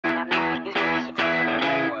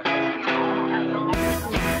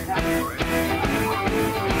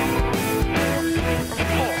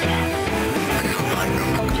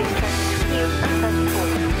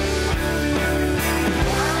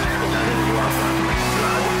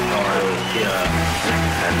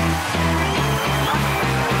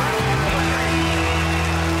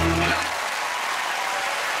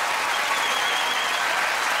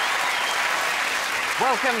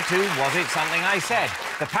Welcome to Was It Something I Said,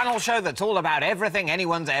 the panel show that's all about everything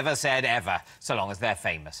anyone's ever said ever, so long as they're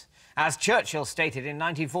famous. As Churchill stated in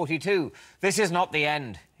 1942, this is not the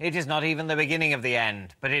end. It is not even the beginning of the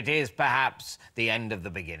end, but it is perhaps the end of the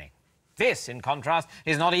beginning. This, in contrast,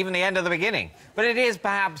 is not even the end of the beginning, but it is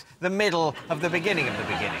perhaps the middle of the beginning of the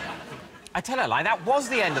beginning. I tell a lie, that was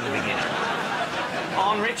the end of the beginning.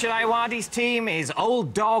 On Richard Ayoade's team is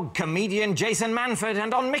old dog comedian Jason Manford,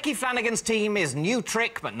 and on Mickey Flanagan's team is new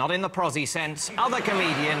trick, but not in the prosy sense, other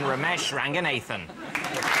comedian Romesh Ranganathan.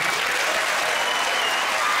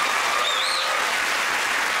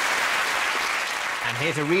 And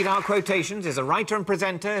here to read our quotations is a writer and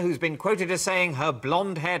presenter who's been quoted as saying her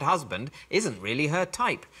blonde-haired husband isn't really her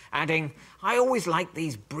type, adding, "I always like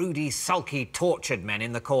these broody, sulky, tortured men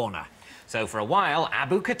in the corner." So for a while,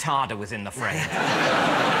 Abu Qatada was in the frame.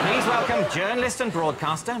 Please welcome journalist and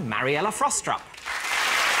broadcaster Mariella Frostrup.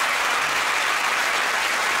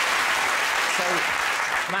 So,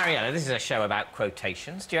 Mariella, this is a show about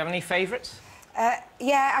quotations. Do you have any favourites?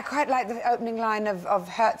 Yeah, I quite like the opening line of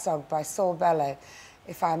Herzog by Saul Bellow.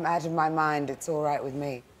 If I'm out of my mind, it's all right with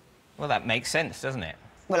me. Well, that makes sense, doesn't it?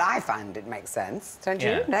 Well, I find it makes sense, don't you?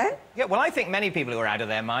 Yeah. No? Yeah, well, I think many people who are out of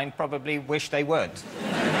their mind probably wish they weren't.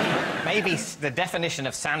 Maybe the definition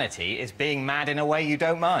of sanity is being mad in a way you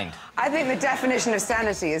don't mind. I think the definition of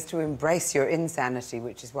sanity is to embrace your insanity,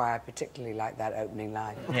 which is why I particularly like that opening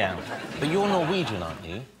line. Yeah. But you're Norwegian, aren't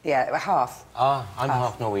you? Yeah, half. Ah, I'm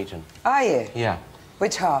half Norwegian. Are you? Yeah.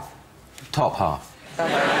 Which half? Top half.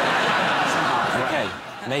 Okay. OK,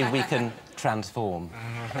 maybe we can transform.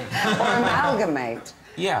 Or amalgamate.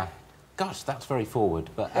 Yeah. Gosh, that's very forward,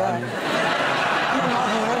 but... I'm a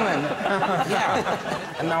modern woman.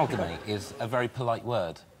 Yeah. Amalgamate is a very polite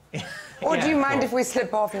word. Or do you mind if we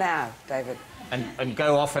slip off now, David? And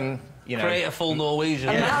go off and, you know... Create a full Norwegian.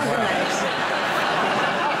 Amalgamate.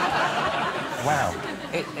 Wow.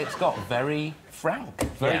 It's got very frank,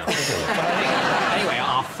 very positive. But I think, anyway,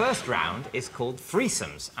 our first round is called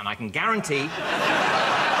threesomes, and I can guarantee...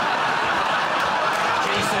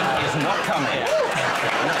 Jason is not coming.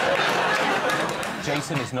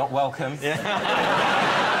 Jason is not welcome.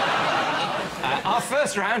 Our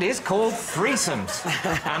first round is called threesomes,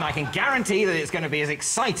 and I can guarantee that it's going to be as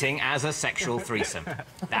exciting as a sexual threesome.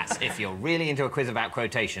 That's if you're really into a quiz about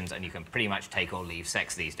quotations, and you can pretty much take or leave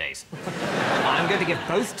sex these days. I'm going to give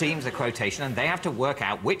both teams a quotation, and they have to work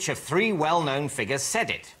out which of three well-known figures said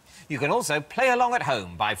it. You can also play along at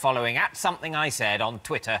home by following @SomethingISaid on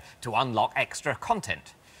Twitter to unlock extra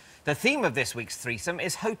content. The theme of this week's threesome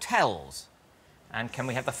is hotels. And can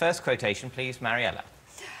we have the first quotation, please, Mariella?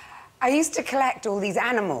 I used to collect all these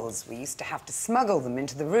animals. We used to have to smuggle them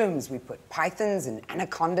into the rooms. We put pythons and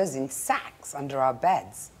anacondas in sacks under our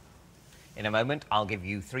beds. In a moment, I'll give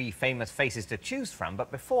you three famous faces to choose from,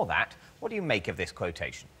 but before that, what do you make of this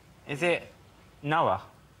quotation? Is it Noah?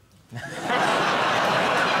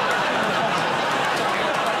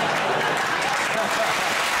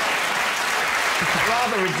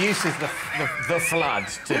 Rather reduces the flood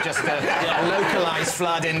to just a localised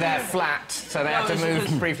flood in their flat, so they have to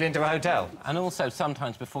move briefly into a hotel. And also,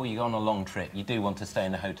 sometimes before you go on a long trip, you do want to stay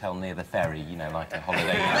in a hotel near the ferry, you know, like a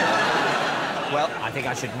holiday. Well, I think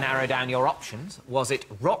I should narrow down your options. Was it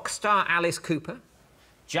rock star Alice Cooper,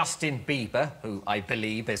 Justin Bieber, who I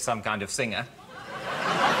believe is some kind of singer,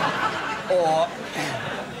 or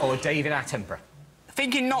David Attenborough?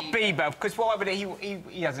 Thinking not Bieber, because why would he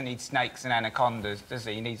doesn't need snakes and anacondas, does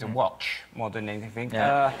he? He needs a watch more than anything.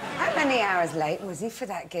 Yeah. How many hours late was he for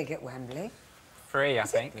that gig at Wembley? 3, I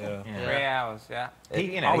think. Yeah. 3 hours, yeah.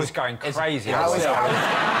 You know, I was going crazy. I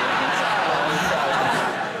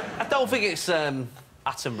don't think it's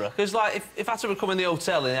Attenborough, because, like, if Attenborough come in the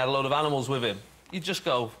hotel and he had a load of animals with him, you'd just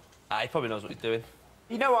go, he probably knows what he's doing.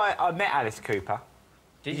 You know, I met Alice Cooper.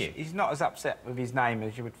 Did you? He's not as upset with his name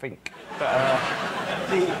as you would think. But,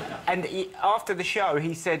 after the show,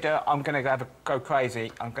 he said, I'm going to go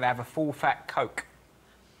crazy. I'm going to have a full fat Coke.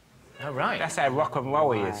 Oh, right. That's how rock and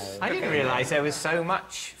roll he is. I didn't realise there was so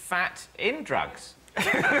much fat in drugs. I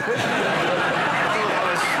thought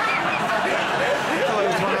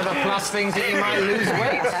it was one of the plus things that you might lose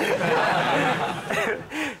weight.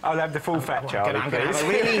 I'll have the full fat, Charlie, I'm going to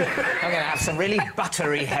have some really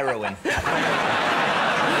buttery heroin.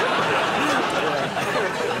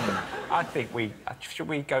 I think should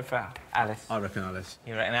we go for Alice? I reckon Alice.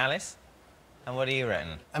 You reckon Alice? And what do you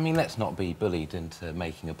reckon? I mean, let's not be bullied into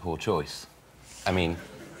making a poor choice. I mean,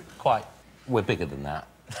 we're bigger than that.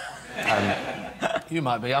 You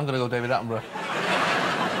might be. I'm going to go David Attenborough.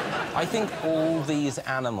 I think all these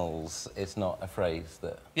animals is not a phrase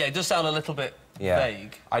that... Yeah, it does sound a little bit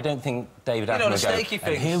vague. I don't think David You know, Attenborough the snaky and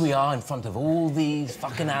things. here we are in front of all these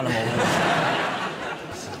fucking animals.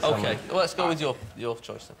 OK, well, let's go with your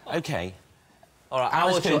choice then. OK. All right,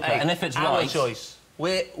 Alice Cooper, and if it's our right... choice.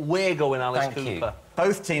 We're going Alice Thank you. Cooper.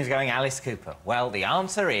 Both teams going Alice Cooper. Well, the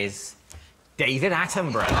answer is David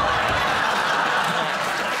Attenborough.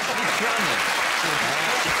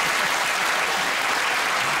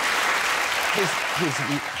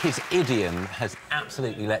 His idiom has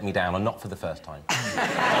absolutely let me down, and not for the first time. But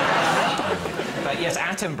yes,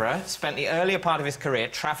 Attenborough spent the earlier part of his career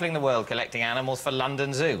travelling the world collecting animals for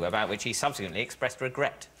London Zoo, about which he subsequently expressed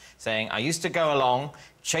regret, saying, I used to go along,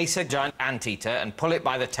 chase a giant anteater and pull it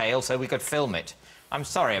by the tail so we could film it. I'm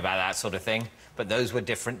sorry about that sort of thing, but those were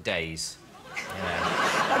different days. You know.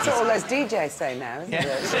 That's what all those DJs say now, isn't it?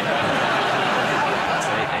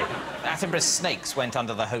 Absolutely. Attenborough's snakes went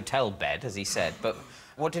under the hotel bed, as he said, but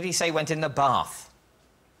what did he say went in the bath?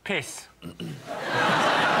 Piss.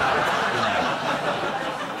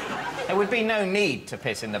 There would be no need to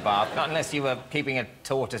piss in the bath, not unless you were keeping a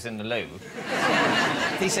tortoise in the loo.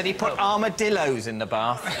 He said he put armadillos in the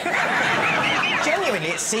bath. Genuinely,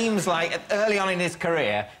 it seems like early on in his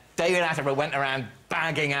career, David Attenborough went around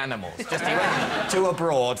bagging animals. Just he went to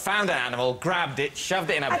abroad, found an animal, grabbed it, shoved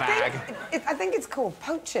it in a bag. I think it's called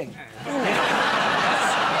poaching.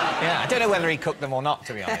 Yeah, I don't know whether he cooked them or not,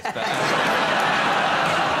 to be honest, but...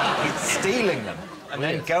 he's stealing them and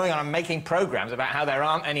then going on and making programmes about how there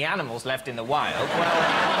aren't any animals left in the wild. Well,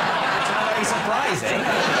 it's not very surprising.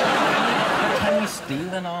 Can you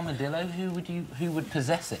steal an armadillo? Who would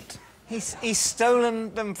possess it? He's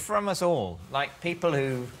stolen them from us all, like people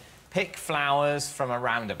who pick flowers from a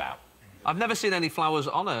roundabout. I've never seen any flowers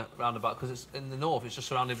on a roundabout because it's in the north. It's just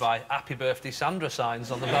surrounded by Happy Birthday Sandra signs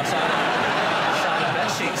on the side of bed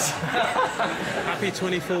sheets. Happy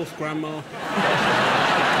 24th, Grandma.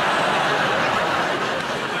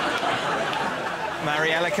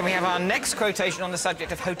 Mariella, can we have our next quotation on the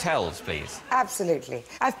subject of hotels, please? Absolutely.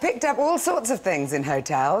 I've picked up all sorts of things in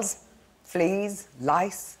hotels. Fleas,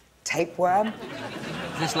 lice, tapeworm.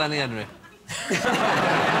 Is this Lenny Henry?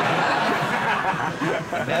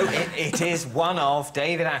 No, it is one of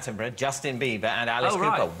David Attenborough, Justin Bieber and Alice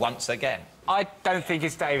Cooper once again. I don't think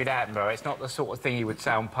it's David Attenborough. It's not the sort of thing you would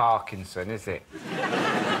say on Parkinson, is it?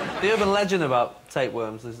 The urban legend about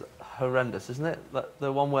tapeworms is horrendous, isn't it?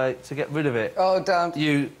 The one where, to get rid of it... Oh, don't.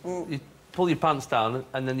 You pull your pants down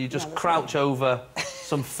and then you just crouch over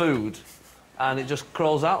some food and it just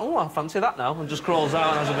crawls out. Oh, I fancy that now. And just crawls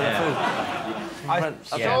out and has a bit of food. I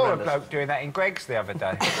saw a bloke doing that in Greggs the other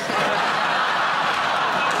day.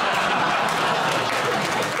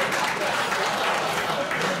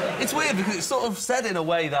 It's weird because it's sort of said in a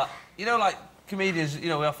way that, you know, like, comedians, you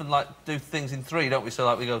know, we often, like, do things in three, don't we? So,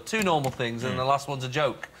 like, we go 2 normal things and the last one's a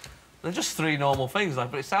joke. They're just 3 normal things,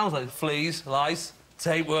 like, but it sounds like fleas, lice,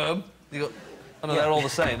 tapeworm. You got... I know, they're all the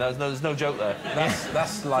same. There's no joke there.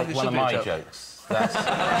 That's like one of my jokes. That's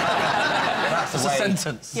a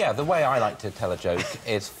sentence. Yeah, the way I like to tell a joke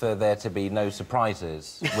is for there to be no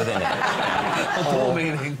surprises within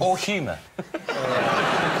it. or humour.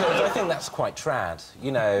 Because I think that's quite trad.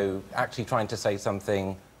 You know, actually trying to say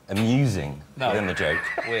something amusing within the joke.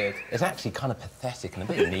 Weird. It's actually kind of pathetic and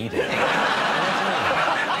a bit needy.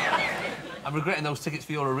 I'm regretting those tickets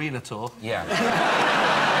for your arena tour. Yeah.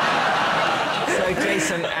 So,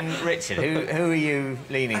 Jason and Richard, who are you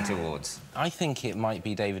leaning towards? I think it might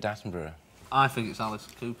be David Attenborough. I think it's Alice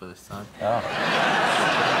Cooper this time. Oh.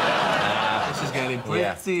 This is getting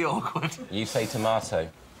pretty awkward. You say tomato.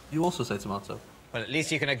 You also say tomato. Well, at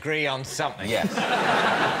least you can agree on something. Yes.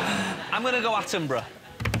 I'm going to go Attenborough.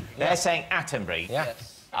 They're saying Attenborough. Yeah. Yes.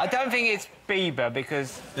 I don't think it's Bieber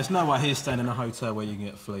because... There's no way he's staying in a hotel where you can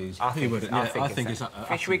get fleas. I think it's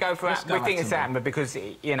Should we go for we think it's Attenborough because,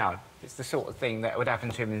 you know, it's the sort of thing that would happen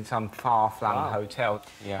to him in some far-flung hotel.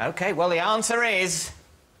 Yeah. OK, well, the answer is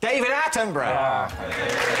David Attenborough.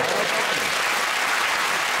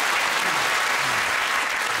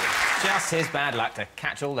 Just his bad luck to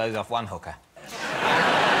catch all those off one hooker.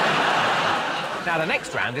 Now, the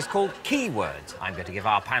next round is called Keywords. I'm going to give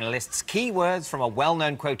our panellists keywords from a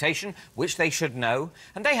well-known quotation, which they should know,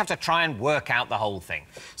 and they have to try and work out the whole thing.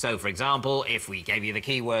 So, for example, if we gave you the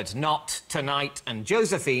keywords not, tonight and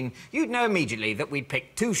Josephine, you'd know immediately that we'd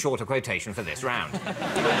picked too short a quotation for this round.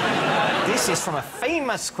 This is from a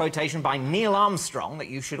famous quotation by Neil Armstrong that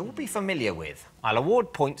you should all be familiar with. I'll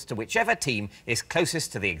award points to whichever team is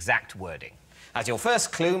closest to the exact wording. As your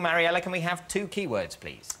first clue, Mariella, can we have 2 keywords,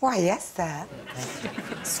 please? Why, yes, sir.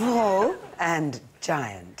 Small and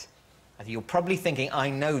giant. You're probably thinking, I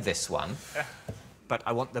know this one, but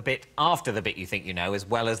I want the bit after the bit you think you know, as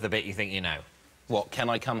well as the bit you think you know. What, can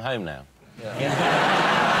I come home now?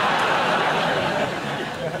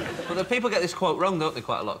 But the people get this quote wrong, don't they,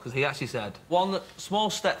 quite a lot? Because he actually said, one small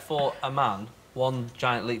step for a man, one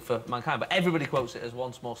giant leap for mankind. But everybody quotes it as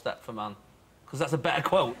one small step for man, because that's a better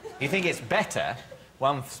quote. You think it's better,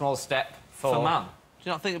 one small step for man? Do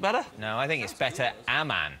you not think it's better? No, I think it's better a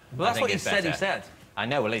man. Well, that's what he said he said. I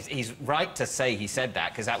know, well, he's right to say he said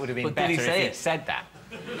that, because that would have been better if he'd said that.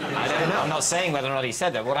 I don't know. I'm not saying whether or not he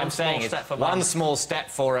said that. What I'm saying is one small step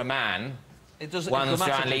for a man, one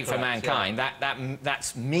giant leap for mankind. Yeah.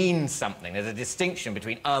 That means something. There's a distinction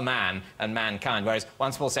between a man and mankind, whereas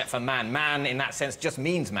one small step for man, in that sense, just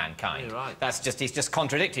means mankind. You're right. He's just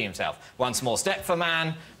contradicting himself. One small step for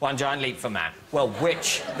man, one giant leap for man. Well,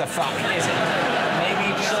 which the fuck is it?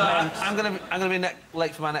 Maybe just I'm gonna be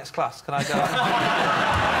late for my next class. Can I go?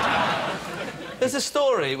 There's a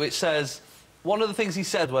story which says one of the things he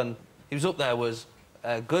said when he was up there was,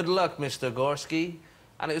 "Good luck, Mr. Gorski."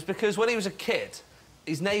 And it was because when he was a kid,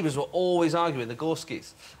 his neighbours were always arguing, the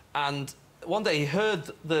Gorskis. And one day he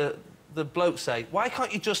heard the bloke say, "Why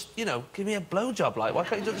can't you just, you know, give me a blowjob? Like, why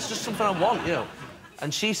can't you do it's just something I want, you know?"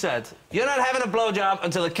 And she said, "You're not having a blowjob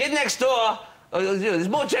until the kid next door, you know, there's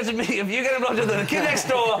more chance of me if you get a blowjob than the kid next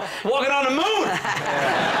door walking on the moon."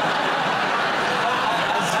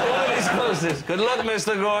 That's one of his closest. Good luck,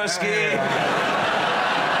 Mr. Gorski.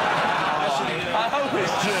 I hope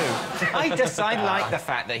it's true. I like the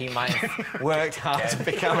fact that he might have worked hard to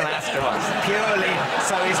become an astronaut purely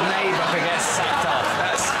so his neighbour could get sucked off.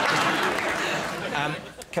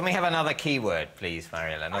 Can we have another keyword, please,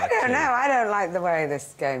 Mariella? I don't know. I don't like the way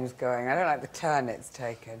this game's going. I don't like the turn it's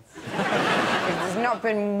taken. There's not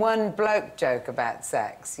been one bloke joke about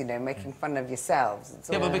sex, you know, making fun of yourselves. It's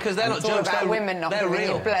all, but because they're not it's jokes, all about women not giving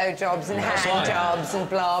you blowjobs and hand jobs and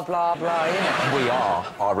blah, blah, blah, you know. We are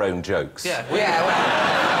our own jokes. Yeah, well...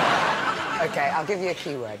 OK, I'll give you a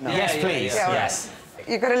keyword. No. Yes, please. Yeah, well, yes.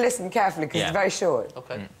 You've got to listen carefully, because it's very short.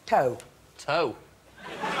 OK. Toe. Toe.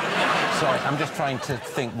 Sorry, I'm just trying to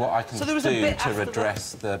think what I can do to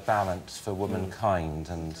redress that. the balance for womankind,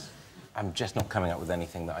 and I'm just not coming up with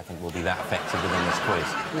anything that I think will be that effective within this quiz.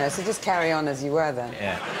 No, so just carry on as you were, then.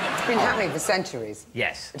 Yeah. It's been happening for centuries.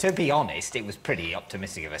 Yes. To be honest, it was pretty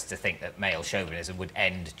optimistic of us to think that male chauvinism would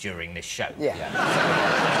end during this show. Yeah.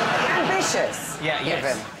 Ambitious. Yeah,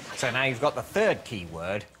 yes. So now you've got the third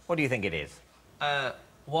keyword. What do you think it is?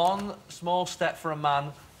 One small step for a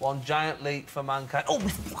man, one giant leap for mankind. Oh,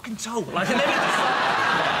 with fucking toe! Like,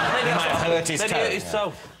 maybe He might have hurt his toe. Maybe hurt his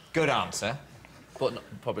toe. Good answer. But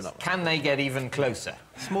probably not. Can they get even closer?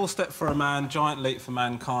 Small step for a man, giant leap for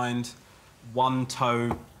mankind. One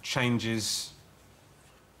toe changes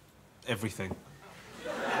everything.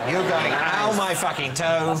 You're going, ow, my fucking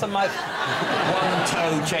toe. That's a mic. One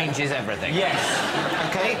toe changes everything. Yes.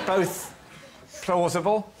 OK, both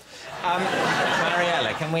plausible.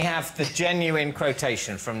 Mariella, can we have the genuine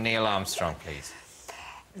quotation from Neil Armstrong, please?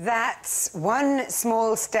 That's one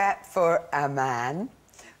small step for a man,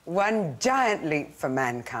 one giant leap for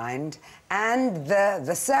mankind, and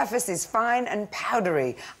the surface is fine and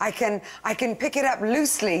powdery. I can pick it up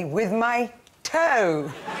loosely with my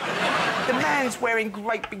toe. The man's wearing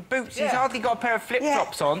great big boots. He's hardly got a pair of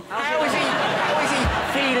flip-flops on. How is he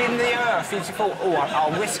feeling the earth? He's thought, oh,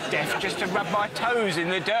 I'll risk death just to rub my toes in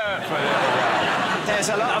the dirt for a little while. There's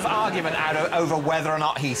a lot of argument over whether or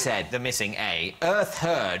not he said the missing A. Earth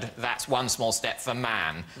heard that's one small step for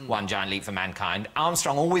man, one giant leap for mankind.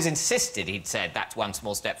 Armstrong always insisted he'd said that's one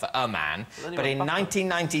small step for a man, but in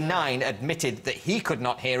 1999 admitted that he could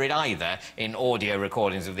not hear it either in audio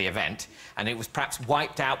recordings of the event, and it was perhaps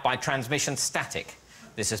wiped out by transmission static.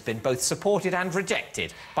 This has been both supported and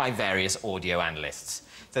rejected by various audio analysts.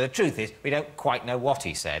 So the truth is, we don't quite know what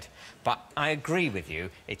he said, but I agree with you,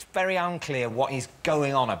 it's very unclear what he's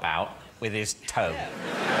going on about with his toe.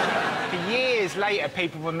 For years later,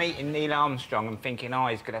 people were meeting Neil Armstrong and thinking, oh,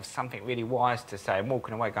 he's going to have something really wise to say, and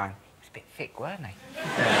walking away going, he's a bit thick, weren't he?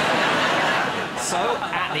 So,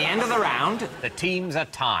 at the end of the round, the teams are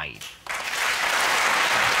tied.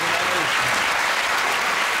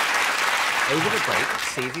 Over the break,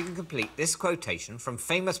 see if you can complete this quotation from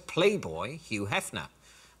famous Playboy Hugh Hefner.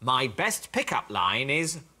 My best pickup line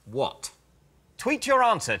is what? Tweet your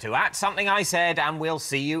answer to @somethingIsaid and we'll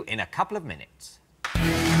see you in a couple of minutes.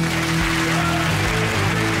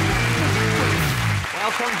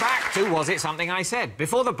 Welcome back to Was It Something I Said?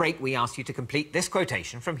 Before the break, we asked you to complete this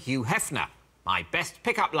quotation from Hugh Hefner. My best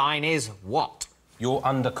pickup line is what? You're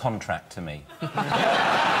under contract to me.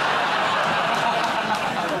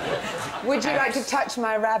 Would you like to touch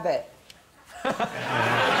my rabbit?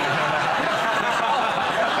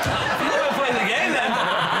 Play the game, then.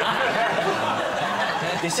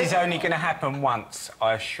 This is only going to happen once,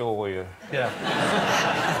 I assure you. Yeah.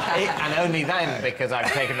 And only then, because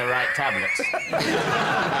I've taken the right tablets.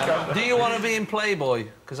 Do you want to be in Playboy?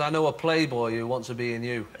 Because I know a Playboy who wants to be in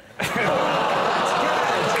you.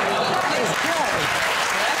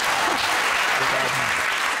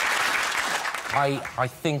 I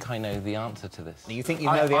think I know the answer to this. You think you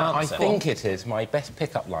know the answer? I think it is. My best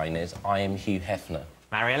pickup line is, I am Hugh Hefner.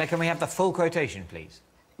 Mariella, can we have the full quotation, please?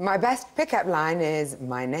 My best pickup line is,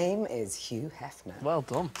 my name is Hugh Hefner. Well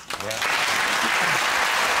done. Yeah.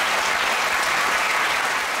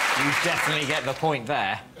 You definitely get the point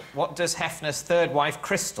there. What does Hefner's third wife,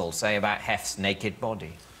 Crystal, say about Hef's naked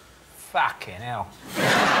body? Fucking hell.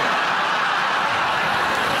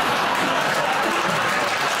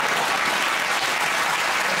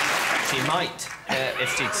 She might,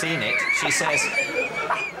 if she'd seen it. She says,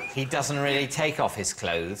 he doesn't really take off his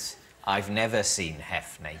clothes. I've never seen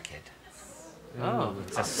Hef naked. Oh,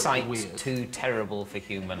 it's a sight too terrible for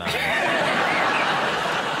human eyes.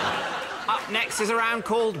 Up next is a round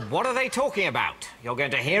called What Are They Talking About? You're going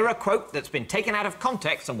to hear a quote that's been taken out of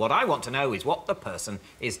context, and what I want to know is what the person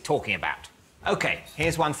is talking about. OK,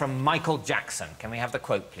 here's one from Michael Jackson. Can we have the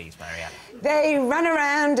quote, please, Mariella? They run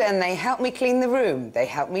around and they help me clean the room. They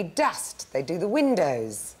help me dust. They do the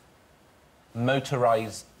windows.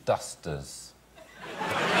 Motorised dusters.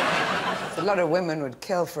 A lot of women would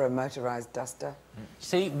kill for a motorised duster.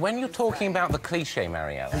 See, when you're talking about the cliché,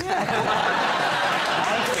 Mariella, I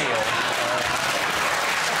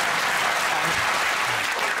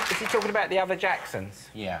Is he talking about the other Jacksons?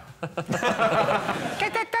 feel... Yeah.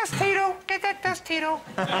 Get that dust, Tito! Get that dust, Tito!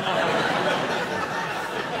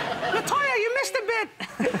 Latoya, you missed a bit!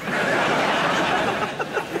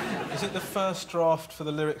 Is it the first draft for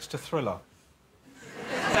the lyrics to Thriller?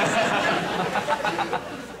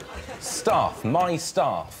 Staff, my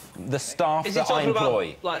staff, the staff Is he that I talking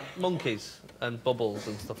employ. about, like, monkeys and bubbles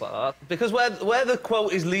and stuff like that? Because where the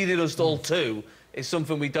quote is leading us all to is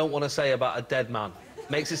something we don't want to say about a dead man.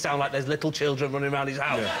 Makes it sound like there's little children running around his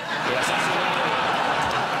house.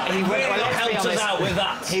 He Really let's be helps us honest, out with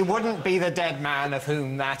that. He wouldn't be the dead man of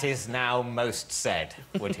whom that is now most said,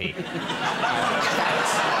 would he?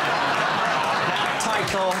 That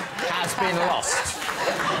title has been lost.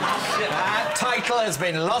 That title has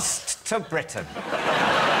been lost to Britain.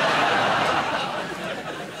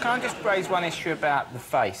 Can I just raise one issue about the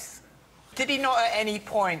face? Did he not at any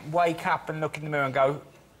point wake up and look in the mirror and go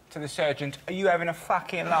to the surgeons, are you having a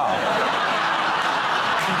fucking laugh?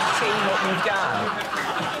 You've seen what you've done.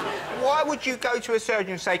 Why would you go to a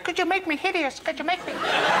surgeon and say, could you make me hideous? Could you make me...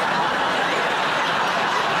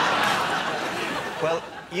 Well,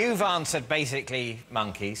 you've answered basically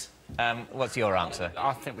monkeys. What's your answer?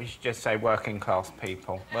 I think we should just say working class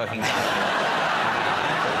people. Working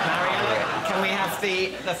class. Mariella, can we have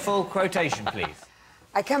the full quotation, please?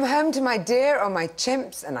 I come home to my deer or my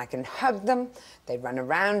chimps and I can hug them. They run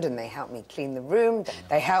around and they help me clean the room.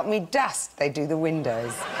 They help me dust. They do the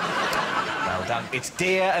windows. Well done. It's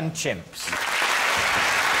deer and chimps.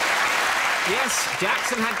 Yes,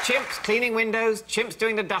 Jackson had chimps cleaning windows, chimps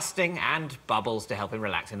doing the dusting, and bubbles to help him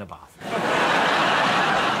relax in the bath.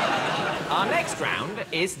 Our next round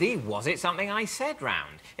is the Was It Something I Said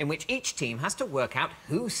round, in which each team has to work out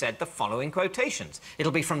who said the following quotations.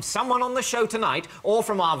 It'll be from someone on the show tonight or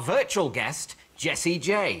from our virtual guest, Jessie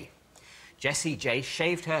J. Jessie J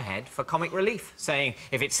shaved her head for comic relief, saying,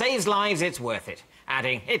 if it saves lives, it's worth it,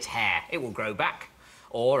 adding, it's hair, it will grow back.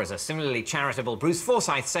 Or, as a similarly charitable Bruce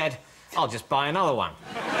Forsyth said, I'll just buy another one.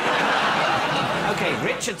 OK,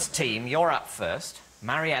 Richard's team, you're up first.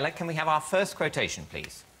 Mariella, can we have our first quotation,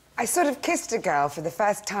 please? I sort of kissed a girl for the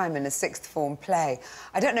first time in a sixth form play.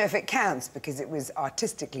 I don't know if it counts because it was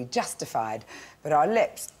artistically justified, but our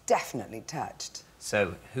lips definitely touched.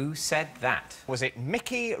 So, who said that? Was it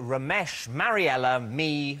Mickey, Romesh, Mariella,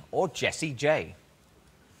 me, or Jessie J?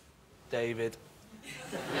 David.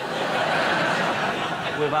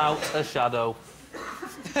 Without a shadow.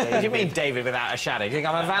 What do you mean, David without a shadow? You think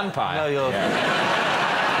I'm a vampire? No, you're... You're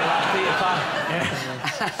like Peter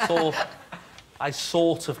Pan. I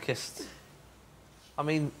sort of kissed. I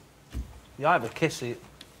mean, you either kiss it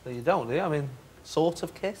or you don't, do you? I mean, sort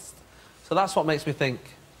of kissed. So that's what makes me think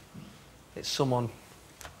it's someone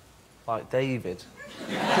like David.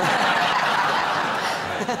 Can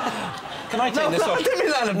I take this I didn't mean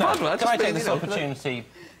that in a bad way. Can I take this opportunity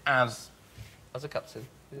as a captain?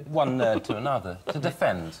 one nerd to another to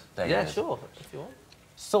defend David? Yeah, sure, if you want.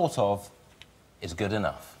 Sort of is good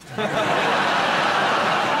enough.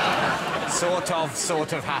 sort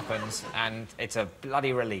of happens, and it's a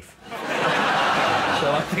bloody relief.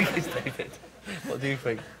 So I think it's David. What do you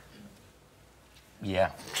think?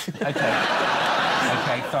 Yeah. OK.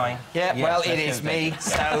 OK, fine. Yeah, Yes, well, let's it go is with me, David.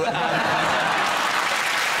 so...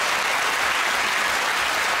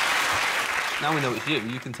 Now we know it's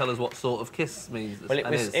you can tell us what sort of kiss means. Well,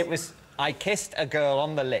 it was... I kissed a girl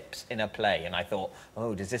on the lips in a play, and I thought,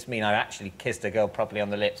 oh, does this mean I actually kissed a girl properly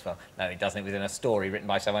on the lips? Well, no, it doesn't. It was in a story written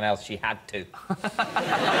by someone else. She had to.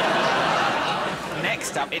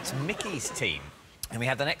 Next up, it's Mickey's team. And we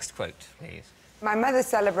have the next quote, please. My mother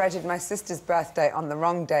celebrated my sister's birthday on the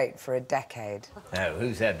wrong date for a decade. Oh,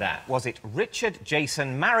 who said that? Was it Richard,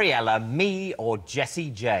 Jason, Mariella, me, or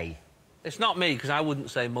Jessie J? It's not me, because I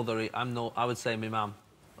wouldn't say mother. I would say me mum.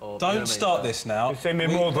 Don't start this now. Say me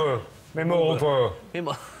mother. Me mother. Me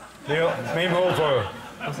mother. Me mother.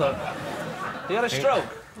 I thought, you had a stroke?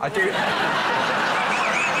 I do.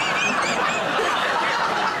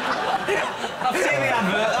 I've seen the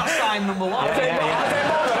advert. That's sign number one. I say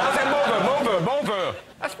mother.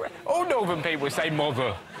 That's what all Northern people say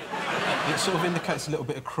mother. It sort of indicates a little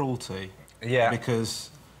bit of cruelty. Yeah.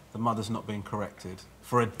 Because the mother's not being corrected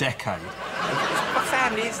for a decade. What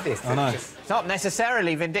family is this? I know. It's not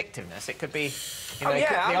necessarily vindictiveness. It could be, you know,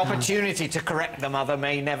 the opportunity to correct the mother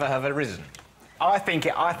may never have arisen. I think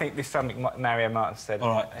this is something Mariella might have said. All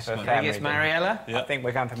right, It's so a I think family it's thing. Mariella. Yeah. I think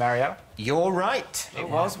we're going for Mariella. You're right. It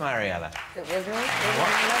was Mariella. It was me.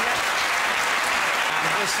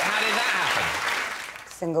 How did that happen?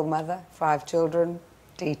 Single mother, 5 children,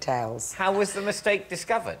 details. How was the mistake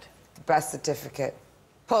discovered? The birth certificate.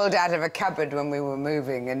 Pulled out of a cupboard when we were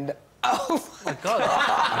moving and... Oh, My God.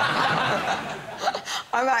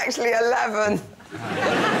 I'm actually 11.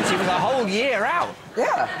 She was a whole year out.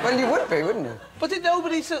 Yeah, well, you would be, wouldn't you? But did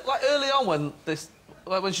nobody, like, early on when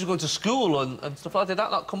when she was going to school and stuff like that, did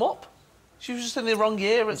that not come up? She was just in the wrong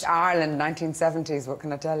year. It's Ireland, 1970s, what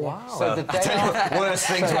can I tell you? Wow. So the day after... Worse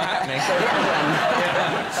things were happening.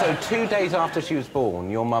 So 2 days after she was born,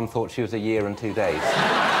 your mum thought she was a year and 2 days.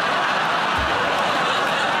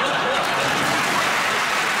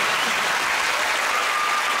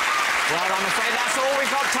 Well, I'm afraid that's all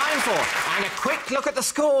we've got time for. And a quick look at the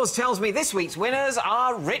scores tells me this week's winners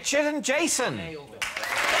are Richard and Jason. Thank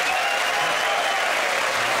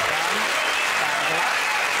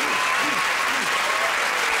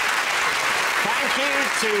you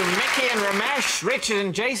to Mickey and Romesh, Richard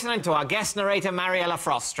and Jason, and to our guest narrator, Mariella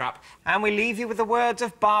Frostrup. And we leave you with the words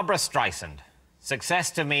of Barbara Streisand.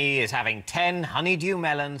 Success to me is having 10 honeydew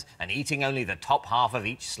melons and eating only the top half of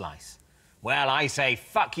each slice. Well, I say,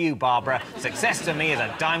 fuck you, Barbara. Success to me is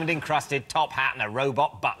a diamond-encrusted top hat and a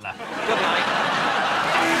robot butler. Good night.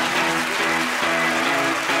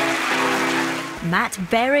 Matt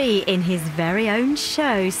Berry in his very own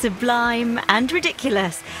show, sublime and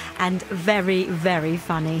ridiculous and very, very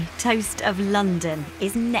funny. Toast of London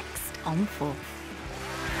is next on 4.